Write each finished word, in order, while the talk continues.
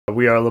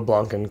We are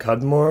LeBlanc and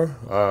Cudmore.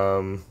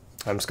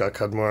 I'm Scott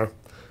Cudmore,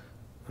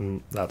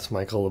 and that's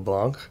Michael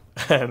LeBlanc.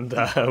 And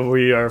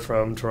we are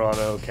from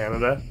Toronto,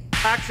 Canada.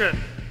 Action!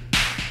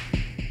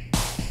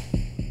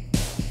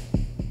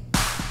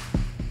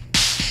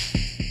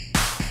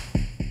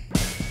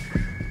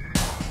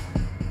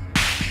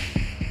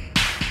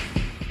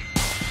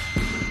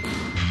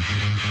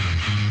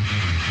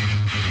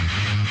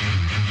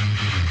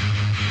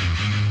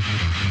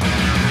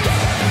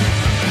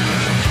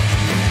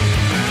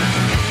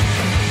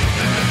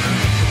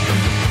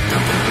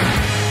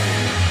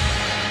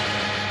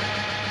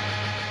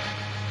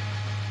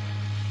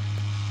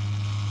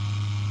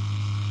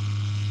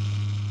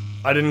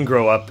 I didn't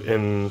grow up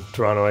in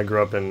Toronto. I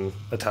grew up in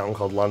a town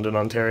called London,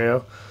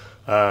 Ontario,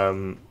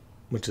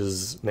 which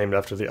is named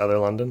after the other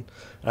London.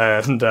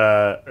 And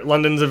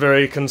London's a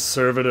very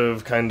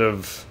conservative, kind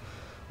of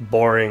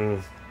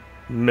boring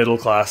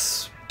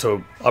middle-class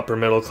to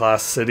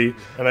upper-middle-class city.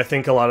 And I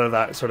think a lot of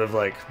that sort of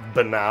like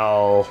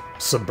banal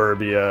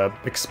suburbia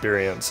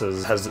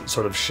experiences has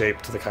sort of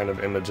shaped the kind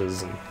of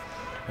images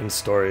and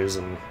stories,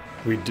 and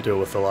we deal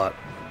with a lot.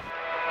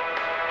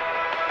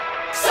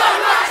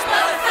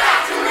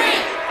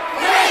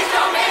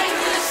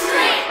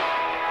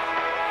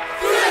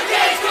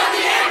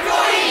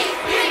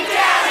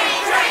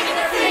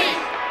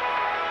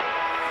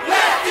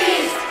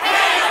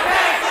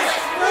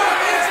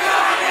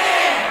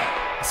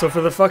 So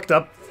for the Fucked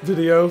Up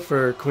video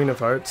for Queen of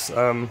Hearts,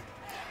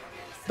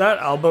 that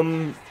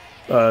album,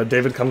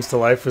 David Comes to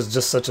Life, was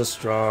just such a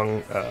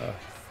strong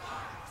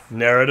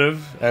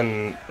narrative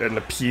and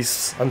a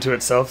piece unto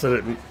itself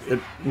that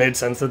it made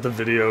sense that the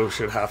video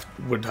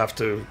would have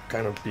to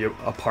kind of be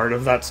a part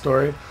of that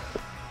story.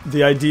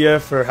 The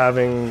idea for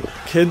having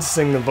kids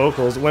sing the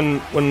vocals,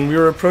 when we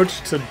were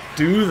approached to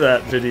do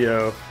that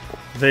video,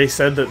 they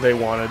said that they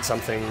wanted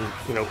something,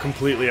 you know,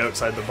 completely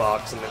outside the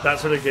box, and that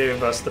sort of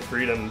gave us the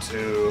freedom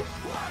to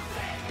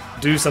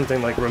do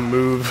something like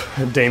remove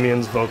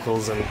Damien's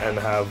vocals and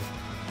have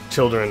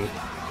children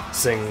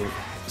sing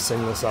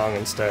the song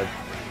instead.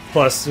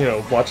 Plus, you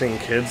know, watching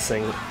kids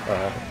sing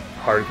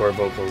hardcore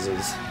vocals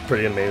is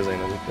pretty amazing,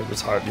 and it was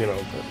hard, you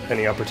know,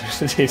 any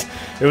opportunity.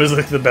 It was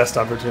like the best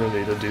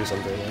opportunity to do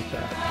something like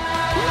that.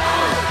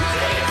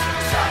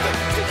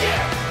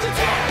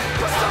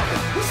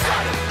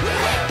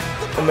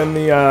 And then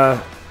the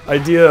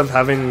idea of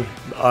having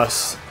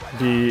us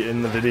be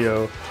in the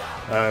video,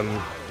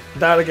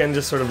 that again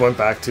just sort of went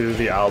back to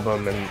the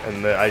album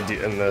and the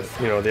idea and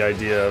the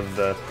idea of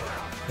the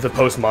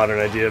postmodern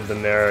idea of the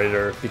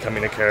narrator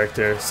becoming a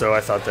character. So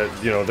I thought that,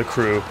 you know, the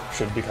crew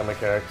should become a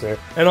character.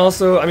 And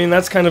also, I mean,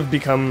 that's kind of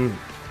become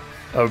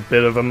a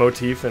bit of a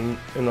motif in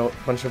a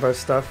bunch of our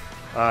stuff.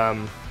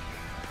 I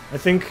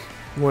think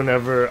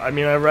whenever, I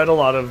mean, I read a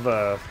lot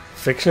of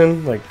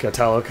fiction, like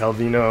Italo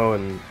Calvino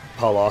and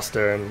Paul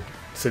Auster and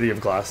City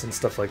of Glass and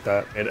stuff like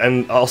that.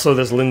 And also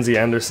this Lindsay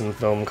Anderson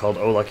film called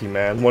Oh Lucky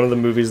Man, one of the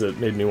movies that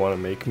made me want to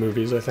make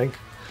movies, I think.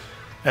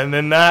 And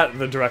then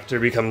the director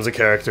becomes a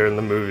character in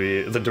the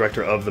movie, the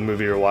director of the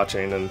movie you're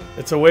watching, and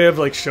it's a way of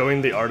like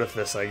showing the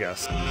artifice, I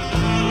guess.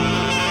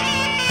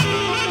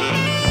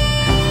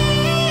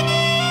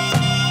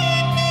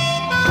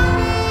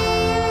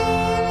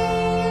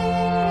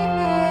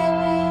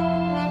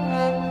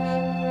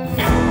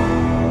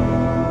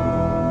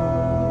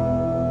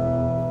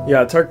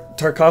 Yeah,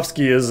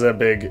 Tarkovsky is a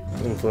big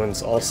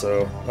influence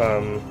also.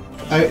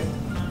 I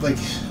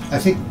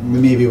think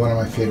maybe one of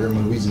my favorite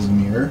movies is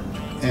Mirror,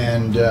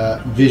 and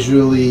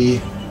visually,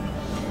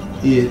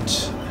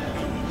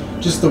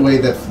 just the way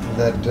that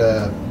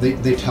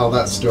they tell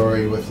that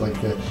story with like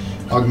the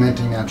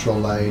augmenting natural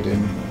light,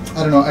 and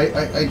I don't know,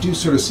 I do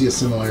sort of see a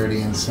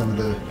similarity in some of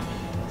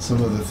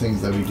the things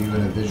that we do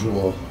in a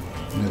visual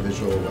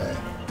way.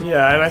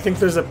 Yeah, and I think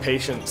there's a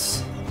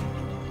patience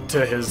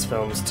to his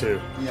films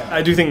too. Yeah.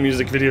 I do think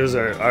music videos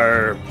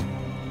are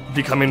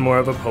becoming more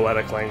of a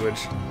poetic language.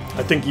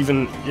 I think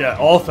even, yeah,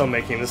 all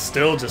filmmaking is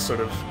still just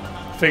sort of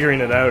figuring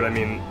it out. I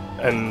mean,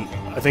 and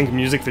I think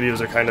music videos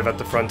are kind of at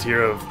the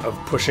frontier of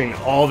pushing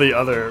all the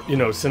other, you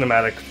know,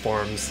 cinematic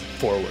forms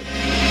forward.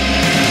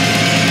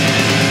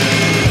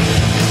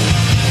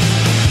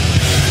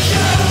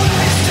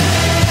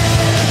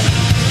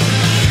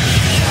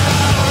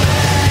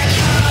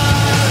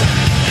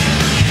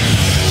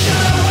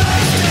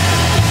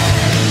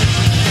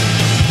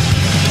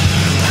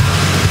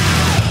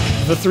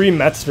 The three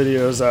Mets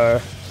videos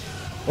are,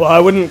 well, I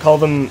wouldn't call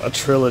them a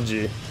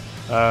trilogy.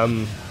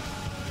 They're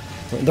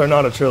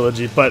not a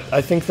trilogy, but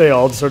I think they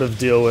all sort of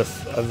deal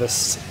with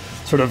this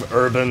sort of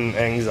urban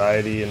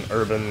anxiety and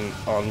urban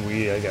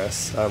ennui, I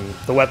guess.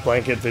 The Wet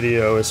Blanket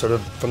video is sort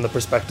of from the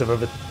perspective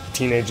of a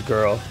teenage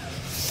girl.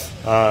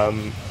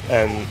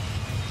 And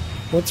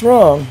what's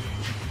wrong?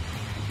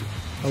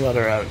 I'll let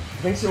her out.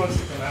 I think she wants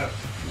to come out.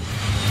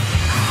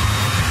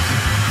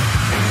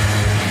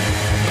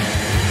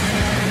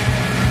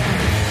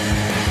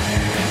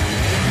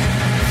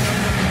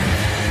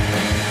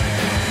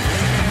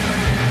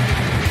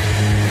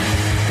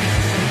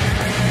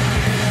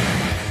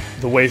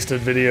 The Wasted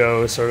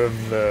video is sort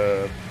of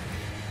the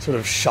sort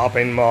of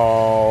shopping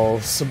mall,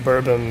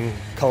 suburban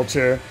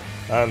culture,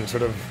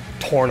 sort of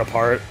torn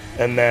apart.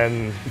 And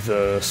then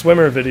the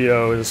swimmer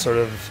video is sort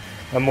of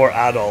a more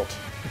adult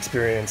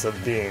experience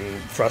of being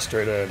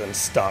frustrated and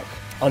stuck,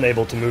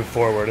 unable to move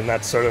forward. And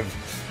that's sort of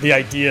the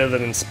idea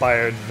that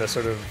inspired the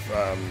sort of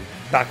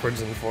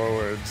backwards and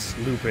forwards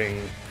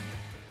looping.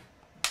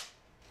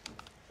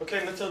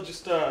 Okay, Mathilde,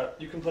 just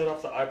you can play it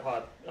off the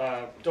iPod.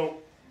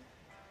 Don't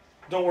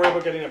worry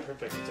about getting it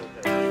perfect. It's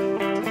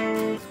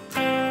okay.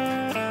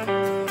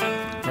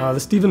 The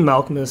Stephen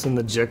Malkmus and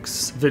the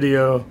Jix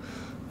video.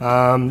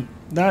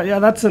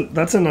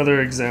 That's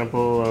another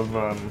example of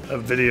a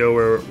video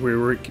where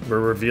we're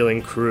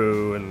revealing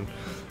crew and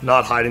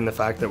not hiding the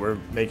fact that we're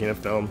making a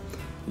film.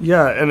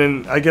 Yeah, and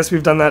then I guess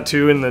we've done that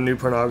too in the New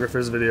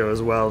Pornographers video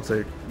as well,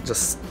 to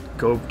just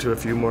go to a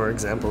few more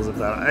examples of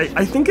that.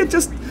 I think it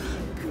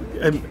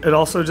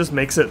also just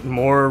makes it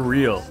more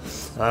real.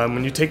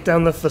 When you take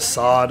down the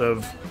facade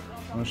of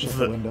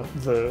the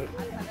window.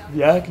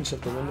 Yeah, I can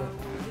shut the window.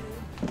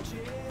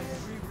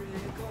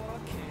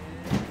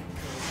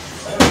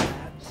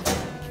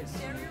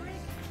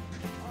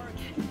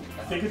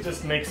 I think it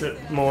just makes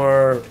it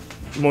more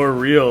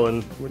real,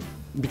 and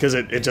because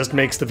it just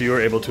makes the viewer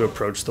able to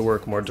approach the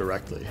work more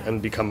directly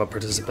and become a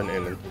participant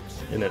in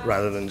it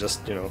rather than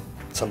just, you know,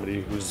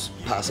 somebody who's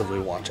passively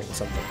watching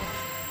something.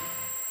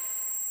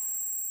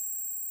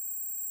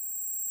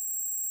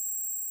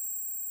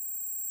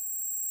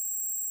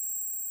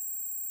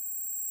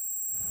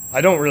 I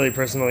don't really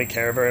personally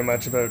care very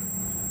much about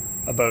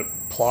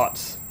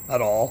plots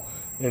at all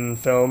in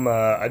film.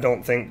 I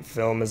don't think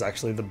film is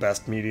actually the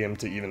best medium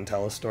to even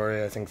tell a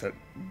story. I think that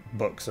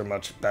books are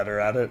much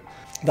better at it.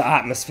 The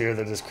atmosphere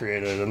that is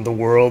created and the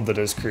world that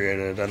is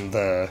created and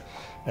the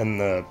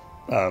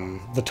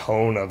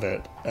tone of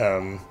it,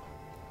 and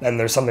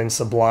there's something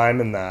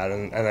sublime in that,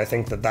 and I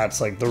think that that's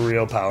like the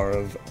real power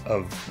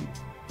of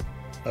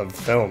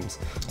films.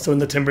 So in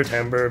the Timber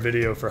Timbre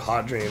video for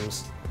Hot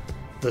Dreams,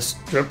 the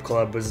strip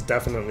club was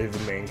definitely the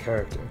main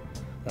character,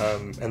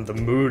 and the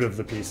mood of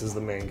the piece is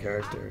the main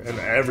character, and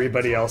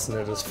everybody else in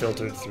it is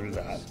filtered through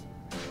that.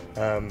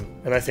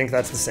 And I think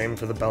that's the same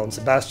for the Belle and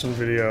Sebastian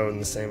video,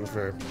 and the same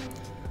for,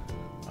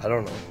 I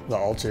don't know, the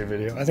Alche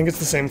video. I think it's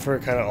the same for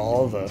kind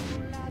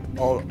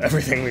of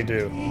everything we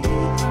do.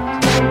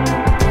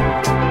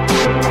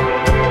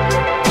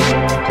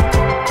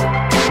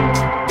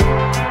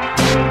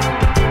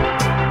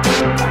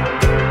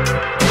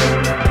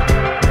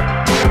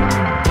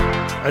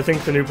 I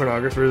think the New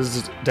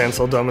Pornographers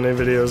Dancehall Domine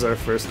video is our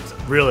first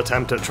real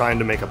attempt at trying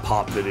to make a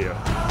pop video.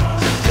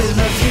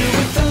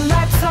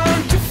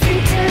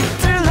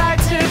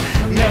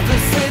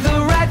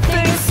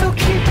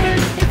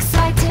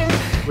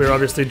 We're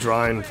obviously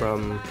drawing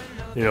from,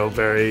 you know,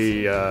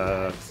 very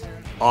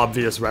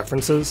obvious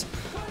references,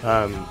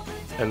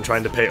 and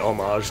trying to pay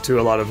homage to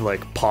a lot of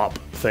like pop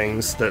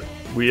things that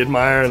we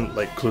admire, and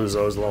like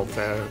Clouseau's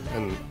L'Enfer,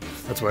 and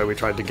that's why we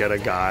tried to get a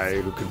guy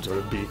who could sort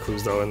of be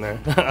Clouseau in there.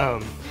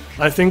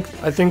 I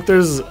think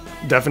there's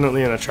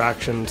definitely an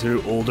attraction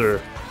to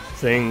older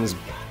things,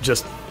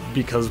 just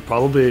because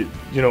probably,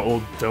 you know,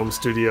 old film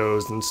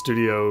studios and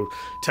studio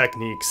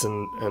techniques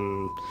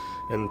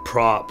and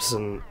props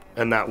and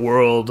that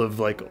world of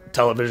like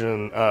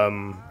television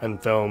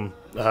and film,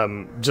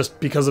 just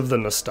because of the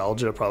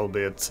nostalgia.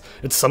 Probably it's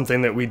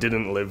something that we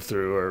didn't live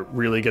through or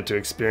really get to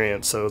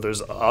experience, so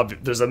there's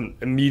an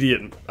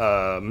immediate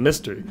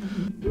mystery.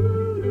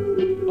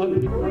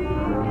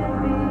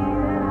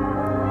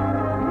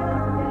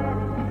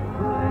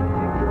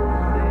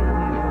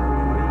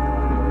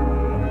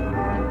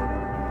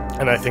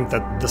 And I think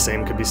that the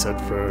same could be said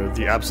for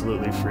the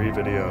absolutely free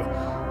video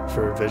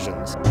for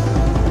Visions.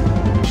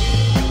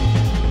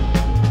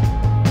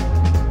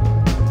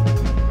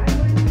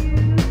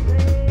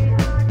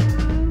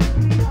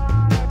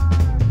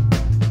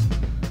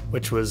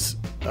 Which was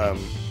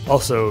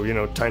also, you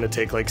know, trying to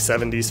take like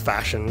 70s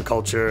fashion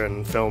culture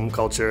and film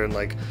culture and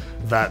like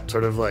that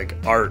sort of like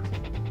art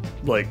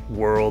like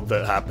world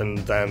that happened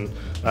then,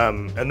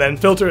 and then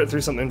filter it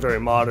through something very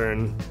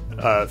modern,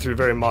 through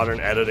very modern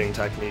editing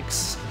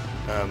techniques,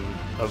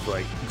 of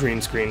like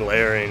green screen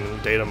layering,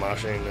 data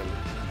moshing, and,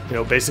 you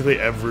know, basically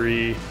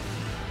every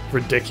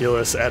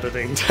ridiculous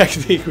editing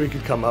technique we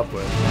could come up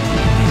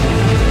with.